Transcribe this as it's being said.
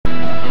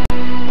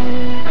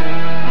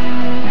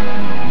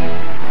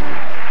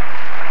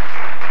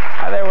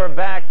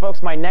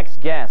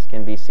guest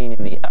can be seen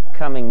in the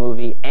upcoming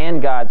movie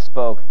And God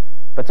Spoke.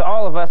 But to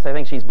all of us, I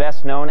think she's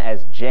best known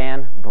as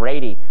Jan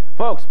Brady.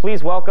 Folks,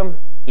 please welcome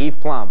Eve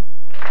Plumb.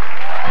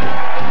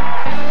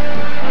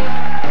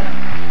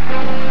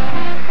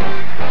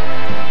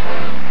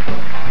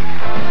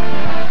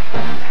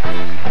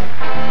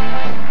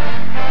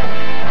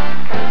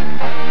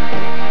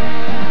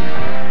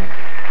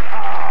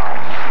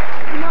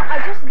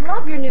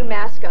 Your new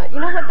mascot. You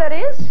know what that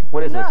is?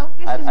 What is this?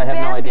 This is I have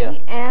no idea.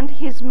 Bambi and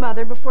his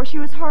mother before she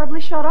was horribly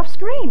shot off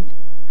screen.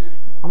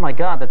 Oh my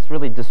God, that's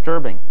really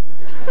disturbing.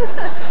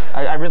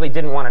 I really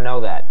didn't want to know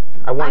that.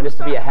 I wanted this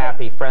to be a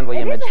happy, friendly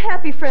image. It is a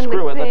happy, friendly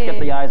Screw it, let's get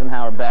the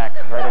Eisenhower back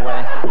right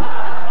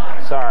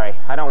away. Sorry,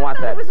 I don't want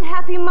that. It was a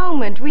happy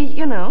moment.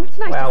 You know, it's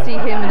nice to see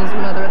him and his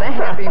mother at a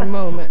happy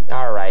moment.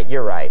 All right,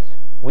 you're right.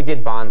 We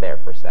did bond there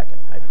for a second,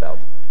 I felt.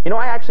 You know,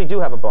 I actually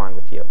do have a bond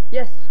with you.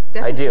 Yes,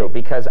 definitely. I do,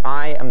 because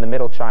I am the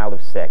middle child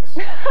of 6.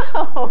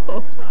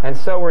 Oh. And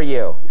so were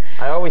you.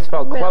 I always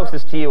felt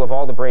closest to you of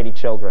all the Brady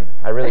children.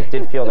 I really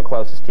did feel the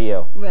closest to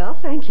you. Well,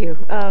 thank you.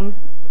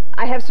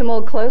 I have some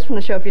old clothes from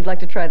the show if you'd like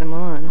to try them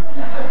on.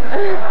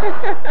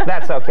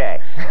 That's okay.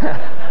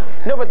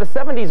 No, but the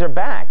 70s are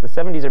back. The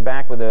 70s are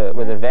back with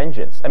a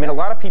vengeance. I mean, a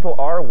lot of people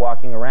are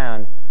walking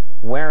around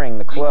wearing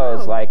the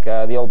clothes like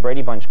the old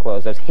Brady Bunch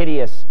clothes, those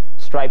hideous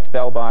striped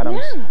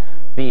bell-bottoms. Yeah.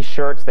 The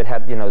shirts that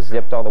had, you know,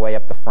 zipped all the way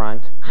up the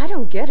front. I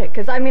don't get it,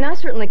 because, I mean, I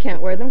certainly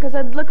can't wear them because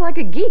I'd look like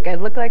a geek.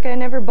 I'd look like I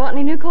never bought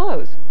any new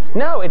clothes.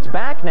 No, it's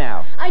back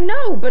now. I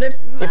know, but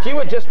if you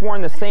had just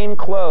worn the same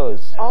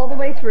clothes... all the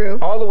way through.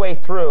 All the way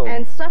through.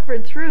 And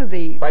suffered through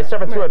the... If I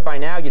suffered through it, by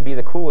now you'd be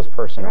the coolest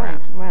person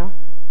around. Well...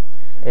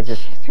 It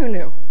just... who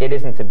knew? It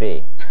isn't to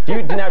be.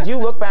 Now, do you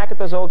look back at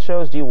those old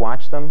shows? Do you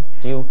watch them?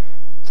 Do you...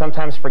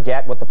 sometimes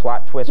forget what the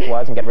plot twist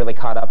was and get really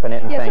caught up in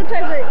it and think,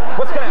 sometimes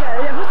what's gonna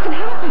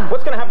happen?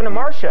 What's gonna happen to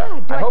Marcia?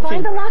 Do I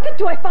find the locket?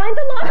 Do I find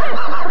the locket?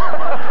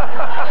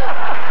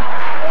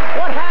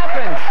 What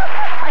happens?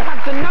 I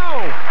have to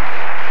know.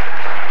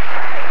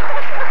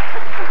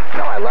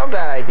 No, I love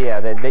that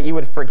idea that you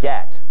would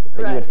forget.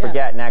 That you would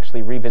forget and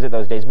actually revisit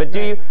those days. But do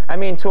you, I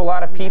mean, to a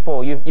lot of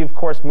people, you've of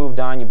course moved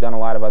on, you've done a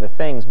lot of other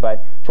things,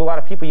 but to a lot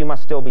of people you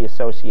must still be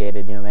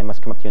associated, you know, they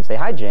must come up to you and say,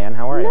 "Hi Jan,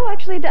 how are you?" No,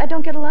 actually, I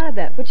don't get a lot of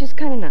that, which is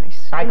kind of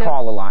nice. I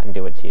call a lot and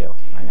do it to you,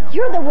 I know.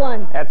 You're the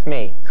one. That's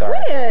me, sorry.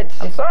 Quit!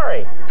 I'm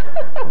sorry.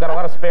 I've got a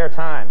lot of spare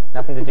time,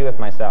 nothing to do with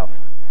myself.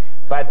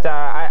 But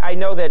I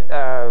know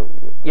that,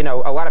 you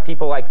know, a lot of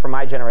people, like from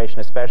my generation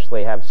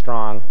especially, have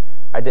strong,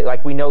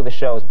 like we know the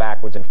shows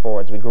backwards and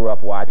forwards. We grew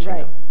up watching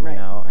them, you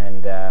know,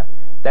 and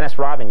Dennis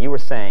Robin, you were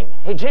saying,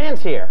 "Hey,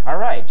 Jan's here." All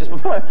right, just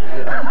before.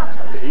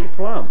 Eve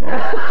Plumb.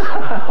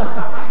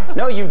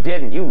 No, you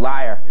didn't. You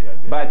liar.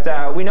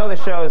 But we know the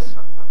shows.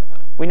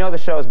 We know the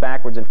shows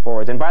backwards and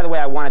forwards. And by the way,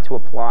 I wanted to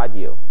applaud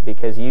you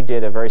because you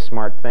did a very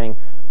smart thing.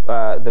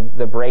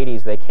 The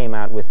Bradys, they came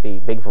out with the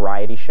big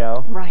variety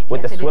show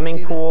with the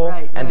swimming pool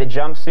and the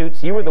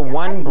jumpsuits. You were the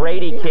one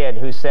Brady kid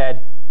who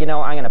said, "You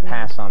know, I'm going to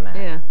pass on that."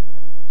 Yeah.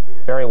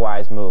 Very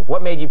wise move.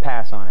 What made you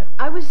pass on it?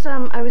 I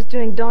was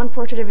doing Dawn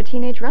Portrait of a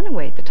Teenage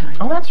Runaway at the time.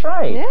 Oh, that's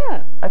right.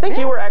 Yeah. I think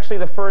you were actually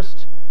the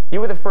first. You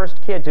were the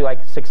first kid to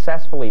like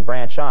successfully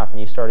branch off, and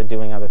you started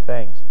doing other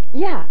things.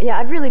 Yeah.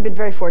 I've really been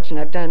very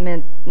fortunate. I've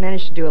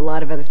managed to do a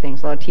lot of other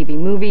things, a lot of TV,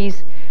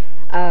 movies.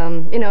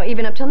 You know,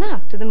 even up till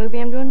now, to the movie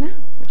I'm doing now.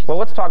 Well,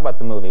 let's talk about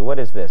the movie. What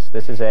is this?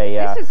 This is a.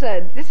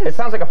 This is. It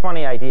sounds like a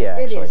funny idea.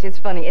 Actually. It is. It's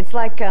funny. It's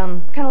like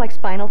kind of like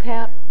Spinal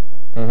Tap.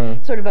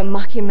 Sort of a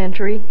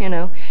mockumentary, you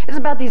know. It's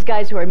about these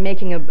guys who are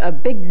making a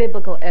big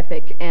biblical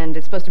epic, and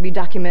it's supposed to be a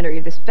documentary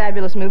of this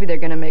fabulous movie they're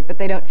going to make, but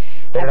they don't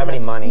have any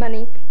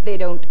money. They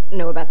don't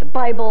know about the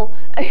Bible,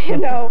 you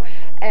know.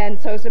 And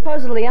so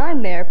supposedly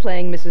I'm there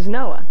playing Mrs.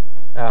 Noah.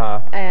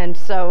 And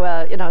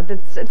so, you know,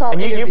 it's all.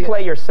 And you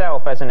play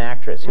yourself as an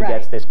actress who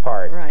gets this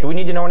part. Right. Do we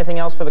need to know anything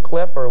else for the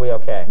clip, or are we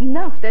okay?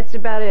 No, that's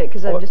about it,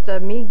 because I'm just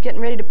me getting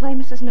ready to play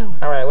Mrs. Noah.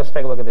 All right, let's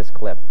take a look at this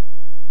clip.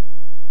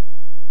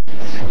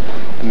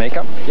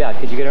 Makeup? Yeah,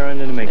 could you get her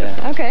under the makeup?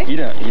 Yeah. Okay. You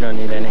don't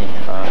need any.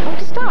 Oh,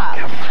 stop.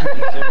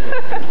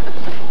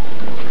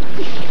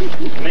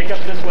 Makeup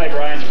this way,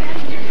 Brian.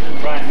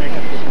 Brian,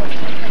 makeup this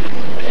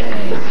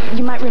way.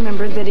 You might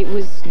remember that it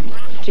was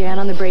Jan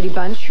on the Brady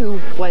Bunch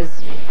who was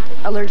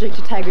allergic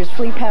to Tiger's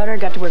flea powder,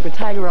 got to work with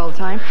Tiger all the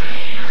time.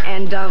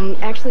 And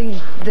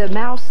actually, the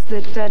mouse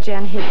that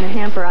Jan hid in the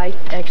hamper, I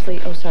actually,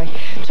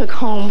 took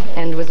home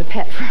and was a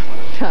pet for a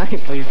long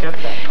time. Oh, you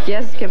kept that?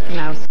 Yes, kept the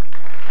mouse.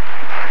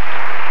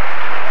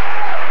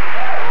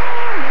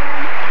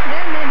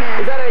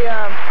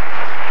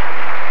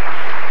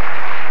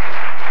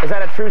 Is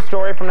that a true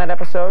story from that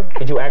episode?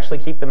 Did you actually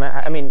keep the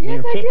mouse? I mean, did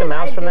you keep the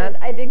mouse from that?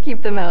 I did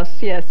keep the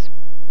mouse, yes.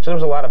 So there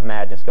was a lot of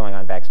madness going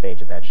on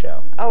backstage at that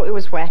show. Oh, it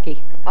was wacky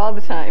all the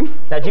time.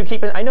 Now, do you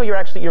keep it? I know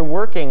you're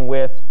working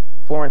with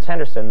Florence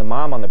Henderson, the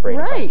mom on the Brady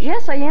Bunch. Right,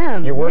 yes, I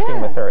am. You're working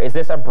with her. Is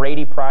this a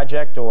Brady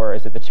project, or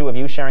is it the two of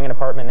you sharing an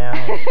apartment now?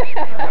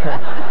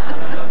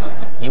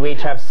 You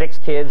each have 6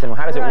 kids, and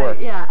how does it work?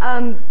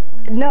 Yeah,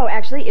 No,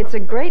 actually, it's a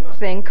great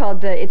thing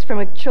called, it's from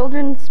a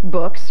children's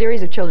book,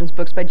 series of children's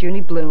books by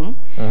Junie Blume,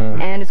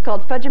 and it's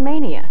called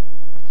Fudge-A-Mania.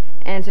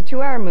 And it's a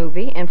 2-hour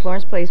movie, and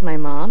Florence plays my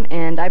mom,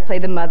 and I play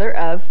the mother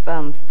of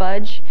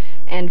Fudge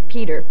and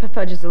Peter.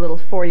 Fudge is a little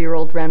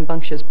 4-year-old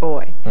rambunctious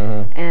boy.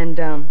 And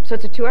so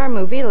it's a 2-hour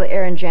movie. It'll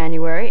air in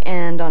January,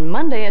 and on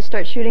Monday I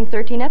start shooting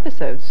 13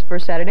 episodes for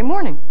Saturday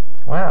morning.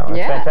 Wow, that's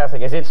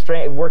fantastic. Is it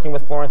strange working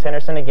with Florence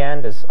Henderson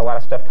again? Does a lot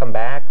of stuff come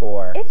back,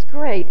 or? It's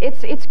great.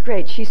 It's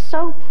great. She's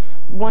so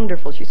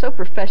wonderful. She's so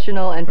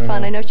professional and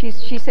fun. I know she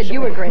said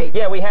you were great.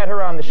 Yeah, we had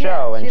her on the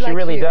show, and she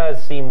really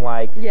does seem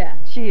like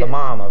the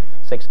mom of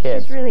 6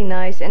 kids. She's really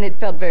nice, and it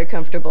felt very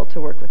comfortable to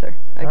work with her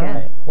again. All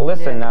right. Well,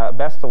 listen,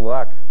 best of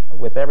luck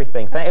with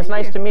everything. It's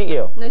nice to meet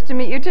you. Nice to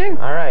meet you, too.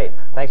 All right.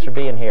 Thanks for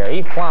being here.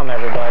 Eve Plumb,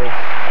 everybody.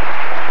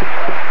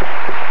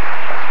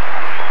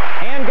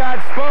 And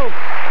God Spoke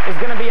is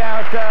going to be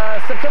out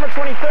September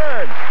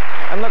 23rd.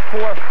 And look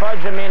for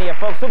Fudge-A-Mania.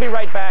 Folks, we'll be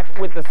right back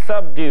with the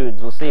Sub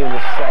Dudes. We'll see you in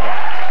just a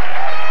second.